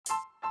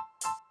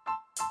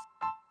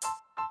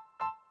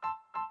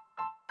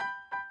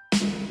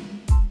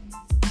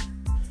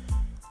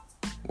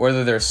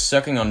whether they're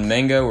sucking on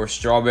mango or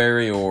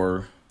strawberry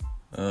or,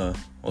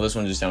 this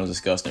one just sounds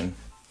disgusting,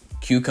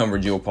 cucumber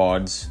Juul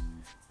pods.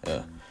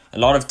 A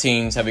lot of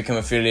teens have become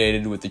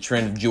affiliated with the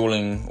trend of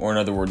juuling, or in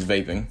other words,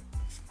 vaping.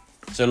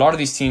 So a lot of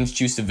these teens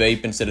choose to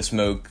vape instead of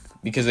smoke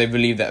because they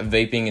believe that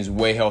vaping is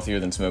way healthier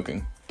than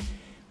smoking.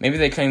 Maybe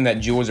they claim that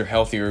Juuls are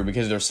healthier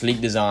because of their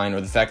sleek design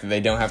or the fact that they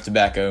don't have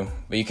tobacco,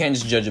 but you can't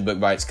just judge a book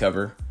by its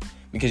cover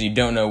because you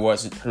don't know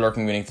what's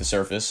lurking beneath the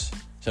surface.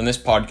 So in this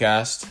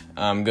podcast,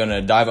 I'm going to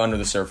dive under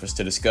the surface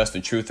to discuss the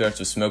true threats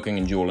of smoking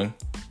and juuling.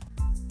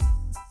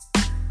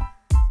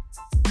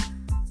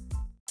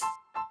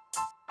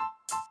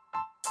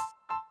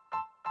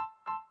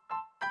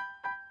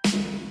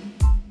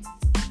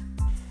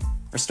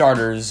 For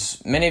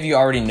starters, many of you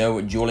already know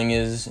what juuling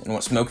is and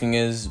what smoking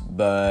is,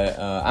 but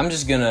I'm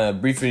just going to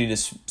briefly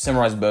just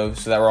summarize both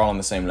so that we're all on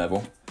the same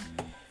level.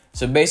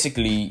 So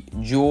basically,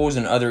 Juuls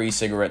and other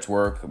e-cigarettes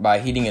work by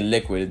heating a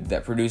liquid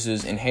that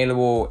produces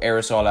inhalable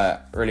aerosol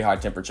at really high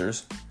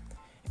temperatures.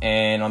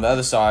 And on the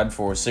other side,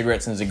 for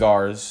cigarettes and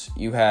cigars,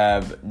 you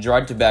have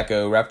dried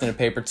tobacco wrapped in a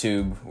paper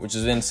tube, which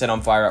is then set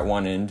on fire at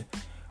one end,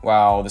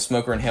 while the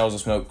smoker inhales the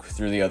smoke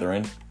through the other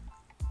end.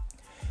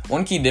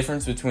 One key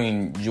difference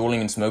between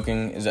juuling and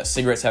smoking is that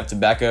cigarettes have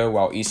tobacco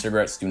while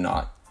e-cigarettes do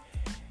not.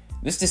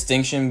 This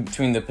distinction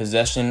between the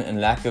possession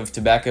and lack of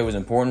tobacco is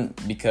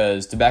important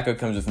because tobacco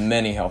comes with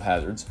many health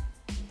hazards.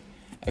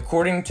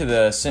 According to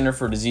the Center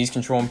for Disease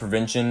Control and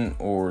Prevention,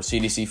 or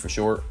CDC for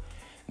short,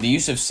 the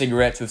use of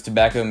cigarettes with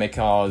tobacco may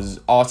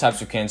cause all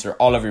types of cancer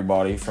all over your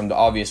body, from the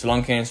obvious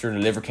lung cancer to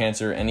liver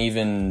cancer and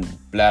even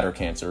bladder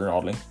cancer,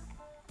 oddly.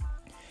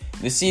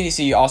 The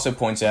CDC also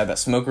points out that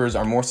smokers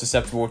are more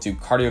susceptible to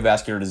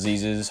cardiovascular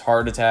diseases,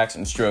 heart attacks,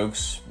 and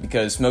strokes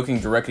because smoking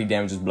directly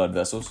damages blood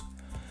vessels.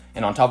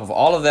 And on top of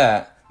all of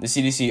that, the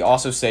CDC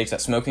also states that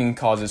smoking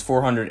causes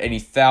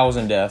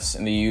 480,000 deaths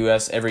in the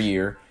US every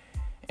year,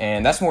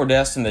 and that's more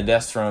deaths than the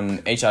deaths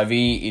from HIV,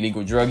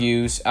 illegal drug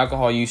use,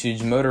 alcohol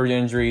usage, motor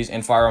injuries,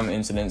 and firearm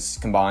incidents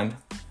combined.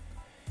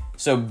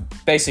 So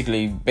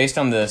basically, based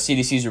on the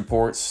CDC's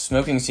reports,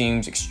 smoking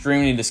seems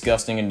extremely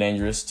disgusting and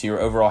dangerous to your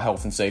overall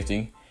health and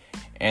safety.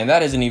 And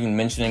that isn't even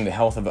mentioning the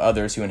health of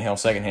others who inhale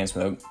secondhand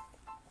smoke.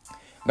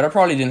 But I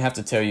probably didn't have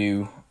to tell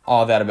you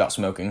all that about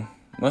smoking.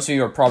 Most of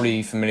you are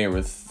probably familiar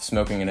with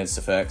smoking and its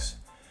effects.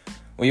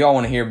 What you all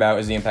want to hear about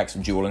is the impacts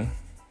of juuling.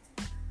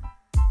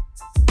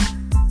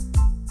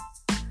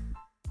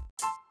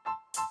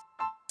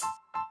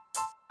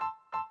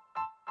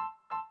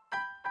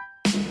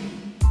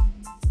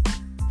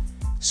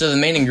 So the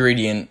main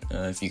ingredient,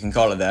 if you can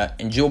call it that,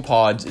 in Juul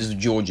pods is the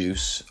Juul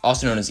juice,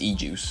 also known as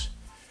e-juice.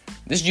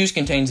 This juice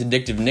contains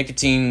addictive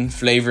nicotine,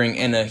 flavoring,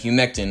 and a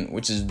humectant,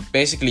 which is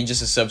basically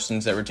just a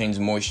substance that retains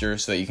moisture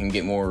so that you can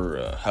get more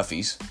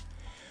huffies.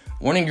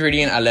 One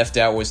ingredient I left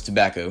out was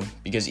tobacco,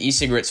 because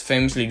e-cigarettes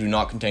famously do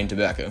not contain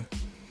tobacco.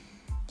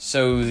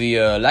 So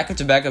the lack of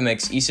tobacco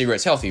makes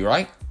e-cigarettes healthy,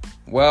 right?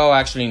 Well,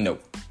 actually, no.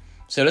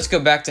 So let's go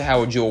back to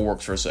how a Juul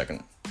works for a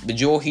second. The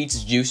Juul heats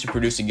its juice to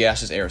produce a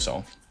gaseous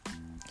aerosol.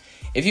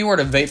 If you were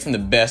to vape from the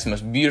best,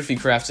 most beautifully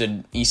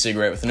crafted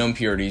e-cigarette with no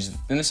impurities,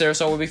 then this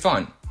aerosol would be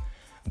fine.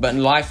 But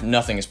in life,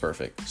 nothing is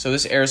perfect, so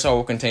this aerosol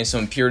will contain some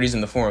impurities in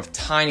the form of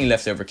tiny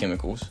leftover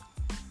chemicals.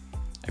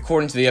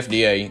 According to the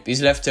FDA,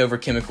 these leftover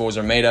chemicals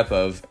are made up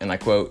of, and I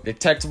quote,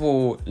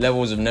 detectable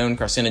levels of known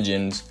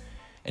carcinogens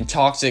and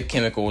toxic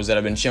chemicals that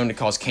have been shown to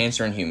cause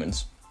cancer in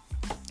humans.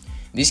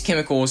 These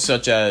chemicals,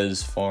 such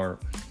as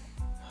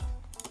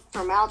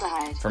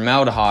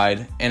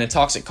formaldehyde, and a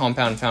toxic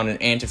compound found in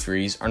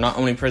antifreeze, are not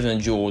only present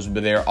in Juuls,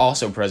 but they are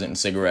also present in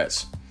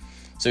cigarettes.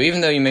 So even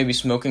though you may be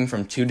smoking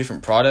from two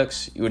different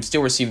products, you would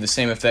still receive the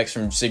same effects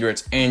from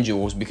cigarettes and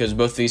Juuls because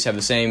both of these have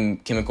the same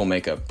chemical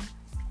makeup.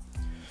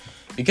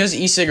 Because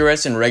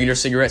e-cigarettes and regular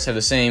cigarettes have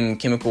the same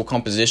chemical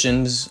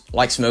compositions,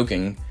 like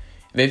smoking,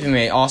 vaping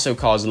may also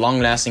cause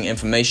long-lasting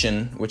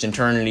inflammation, which in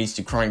turn leads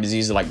to chronic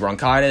diseases like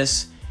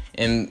bronchitis,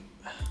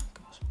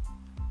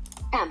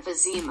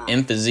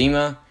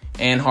 emphysema,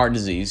 and heart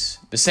disease,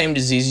 the same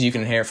diseases you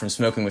can inherit from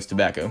smoking with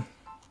tobacco.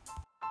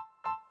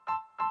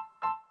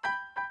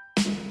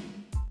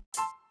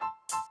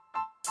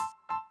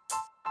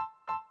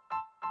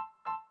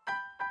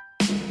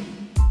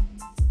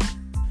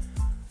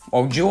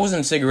 While Juuls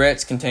and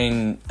cigarettes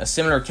contain a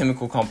similar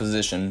chemical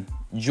composition,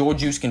 Juul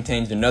juice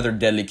contains another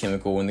deadly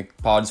chemical in the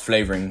pod's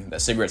flavoring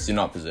that cigarettes do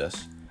not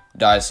possess,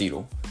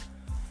 diacetyl.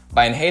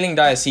 By inhaling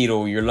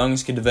diacetyl, your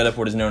lungs could develop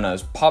what is known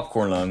as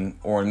popcorn lung,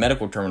 or in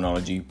medical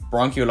terminology,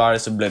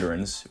 bronchiolitis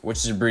obliterans, which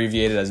is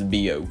abbreviated as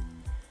BO.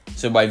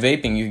 So by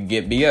vaping, you could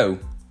get BO.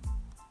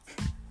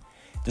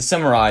 To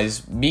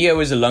summarize,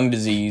 BO is a lung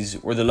disease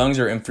where the lungs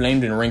are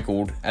inflamed and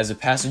wrinkled as the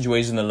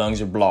passageways in the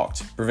lungs are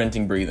blocked,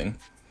 preventing breathing.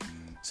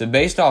 So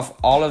based off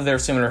all of their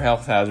similar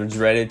health hazards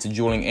related to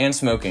juuling and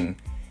smoking,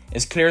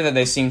 it's clear that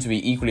they seem to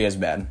be equally as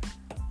bad.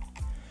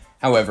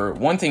 However,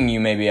 one thing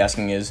you may be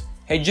asking is,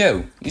 hey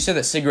Joe, you said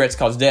that cigarettes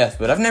cause death,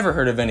 but I've never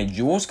heard of any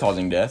Juuls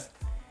causing death.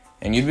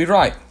 And you'd be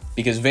right,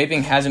 because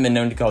vaping hasn't been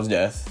known to cause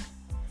death.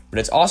 But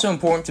it's also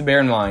important to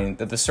bear in mind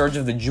that the surge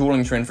of the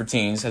juuling trend for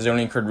teens has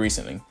only occurred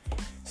recently,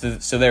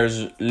 so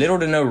there's little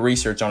to no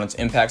research on its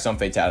impacts on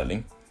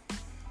fatality.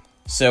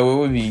 So it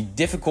would be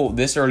difficult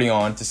this early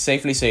on to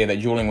safely say that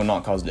juuling will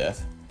not cause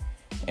death.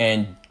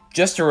 And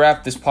just to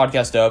wrap this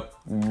podcast up,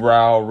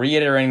 while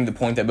reiterating the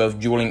point that both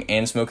juuling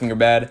and smoking are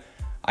bad,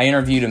 I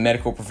interviewed a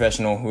medical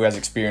professional who has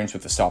experience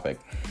with this topic.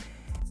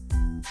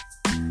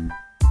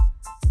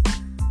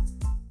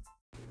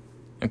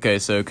 Okay,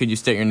 so could you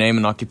state your name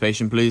and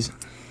occupation, please?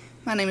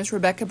 My name is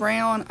Rebecca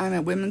Brown. I'm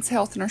a women's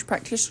health nurse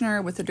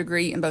practitioner with a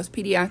degree in both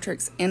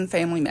pediatrics and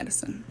family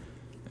medicine.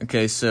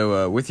 Okay,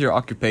 so with your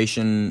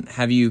occupation,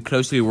 have you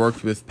closely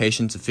worked with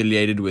patients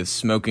affiliated with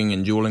smoking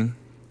and juuling?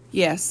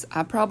 Yes,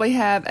 I probably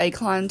have a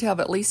clientele of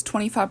at least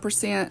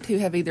 25% who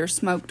have either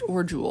smoked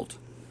or juuled.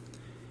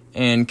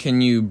 And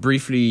can you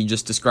briefly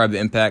just describe the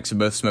impacts of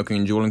both smoking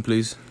and juuling,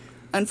 please?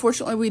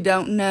 Unfortunately, we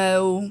don't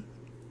know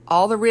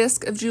all the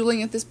risk of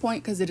juuling at this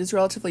point because it is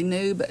relatively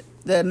new, but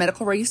the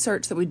medical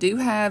research that we do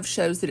have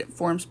shows that it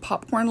forms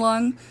popcorn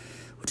lung,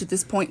 which at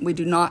this point we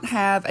do not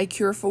have a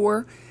cure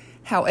for.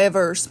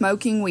 However,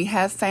 smoking, we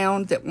have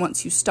found that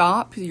once you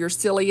stop, your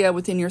cilia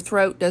within your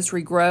throat does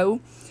regrow,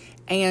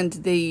 and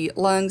the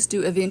lungs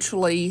do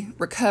eventually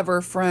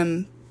recover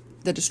from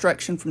the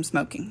destruction from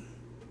smoking.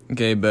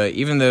 Okay, but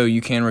even though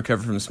you can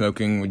recover from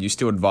smoking, would you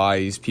still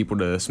advise people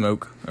to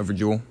smoke over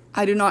juul?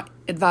 I do not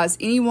advise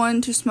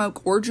anyone to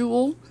smoke or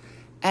juul,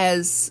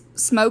 as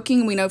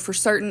smoking, we know for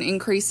certain,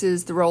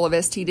 increases the role of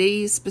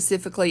STDs,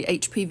 specifically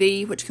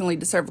HPV, which can lead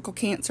to cervical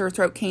cancer,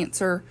 throat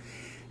cancer,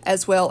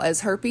 as well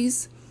as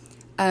herpes.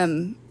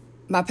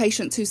 My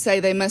patients who say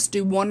they must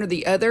do one or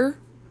the other,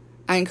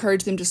 I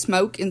encourage them to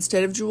smoke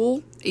instead of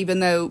juul,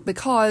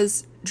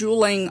 because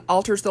juuling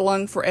alters the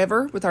lung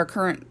forever with our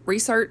current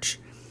research.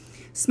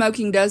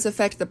 Smoking does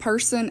affect the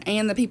person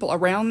and the people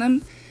around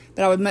them,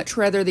 but I would much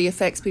rather the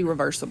effects be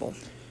reversible.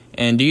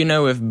 And do you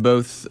know if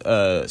both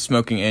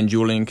smoking and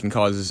juuling can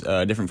cause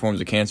different forms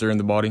of cancer in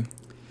the body?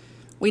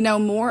 We know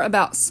more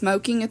about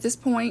smoking at this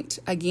point.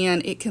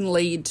 Again, it can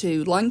lead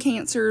to lung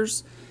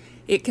cancers,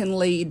 it can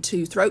lead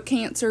to throat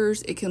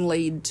cancers, it can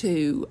lead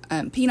to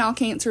penile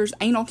cancers,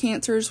 anal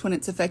cancers when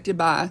it's affected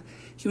by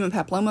human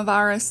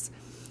papillomavirus.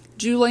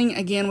 Juuling,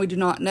 again, we do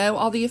not know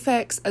all the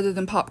effects other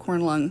than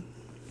popcorn lung.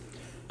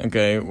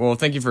 Okay, well,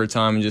 thank you for your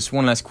time. And just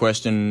one last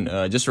question,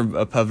 just for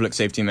a public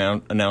safety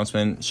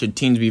announcement. Should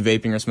teens be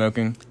vaping or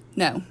smoking?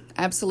 No,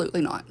 absolutely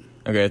not.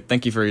 Okay,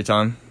 thank you for your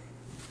time.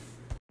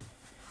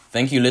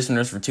 Thank you,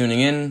 listeners, for tuning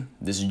in.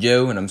 This is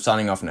Joe, and I'm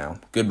signing off now.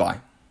 Goodbye.